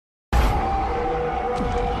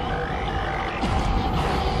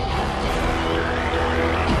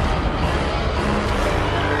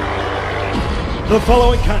The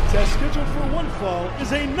following contest, scheduled for one fall,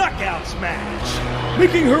 is a knockouts match.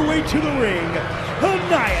 Making her way to the ring,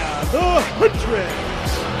 Hania, the Huntress.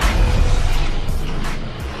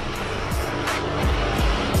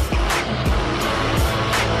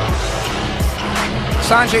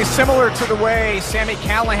 Sanjay, similar to the way Sami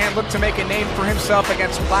Callihan looked to make a name for himself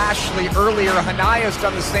against Lashley earlier, Hania's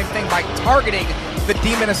done the same thing by targeting the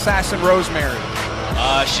demon assassin Rosemary.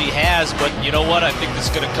 She has, but you know what? I think this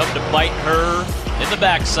is going to come to bite her in the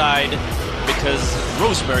backside because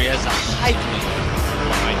Rosemary has a high claim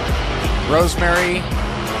behind her. Rosemary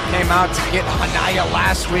came out to get Hania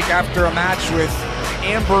last week after a match with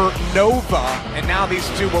Amber Nova, and now these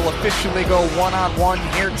two will officially go one-on-one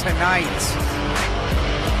here tonight.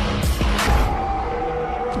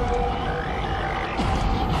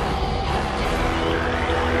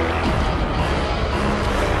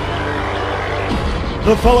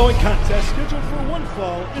 The following contest, scheduled for one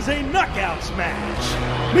fall, is a knockouts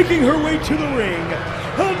match. Making her way to the ring,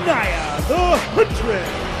 Hania, the Huntress.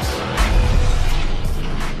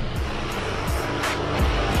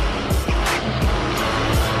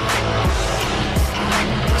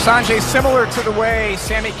 Sanjay, similar to the way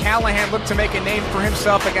Sami Callihan looked to make a name for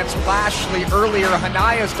himself against Lashley earlier,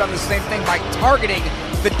 Hania's done the same thing by targeting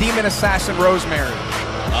the demon assassin Rosemary.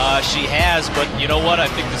 She has, but you know what? I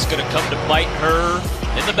think this is going to come to bite her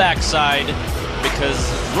in the backside because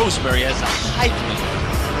Rosemary has a high claim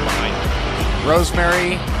behind her.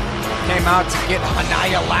 Rosemary came out to get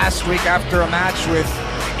Hania last week after a match with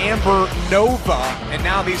Amber Nova, and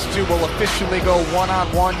now these two will officially go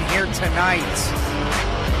one-on-one here tonight.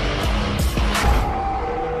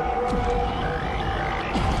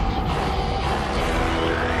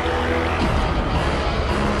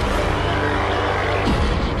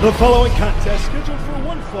 The following contest, scheduled for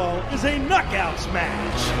one fall, is a knockouts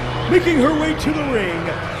match. Making her way to the ring,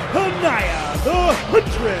 Hania, the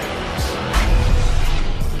Huntress.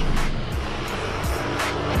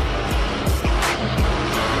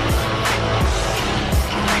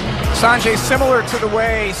 Sanjay, similar to the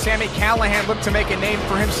way Sami Callihan looked to make a name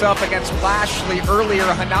for himself against Lashley earlier,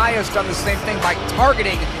 Hania's done the same thing by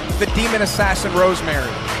targeting the demon assassin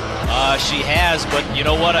Rosemary. She has, but you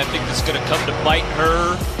know what? I think this is going to come to bite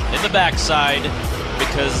her in the backside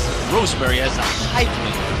because Rosemary has a high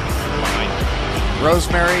claim behind her.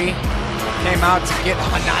 Rosemary came out to get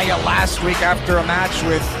Hania last week after a match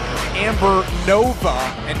with Amber Nova,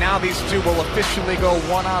 and now these two will officially go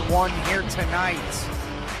one-on-one here tonight.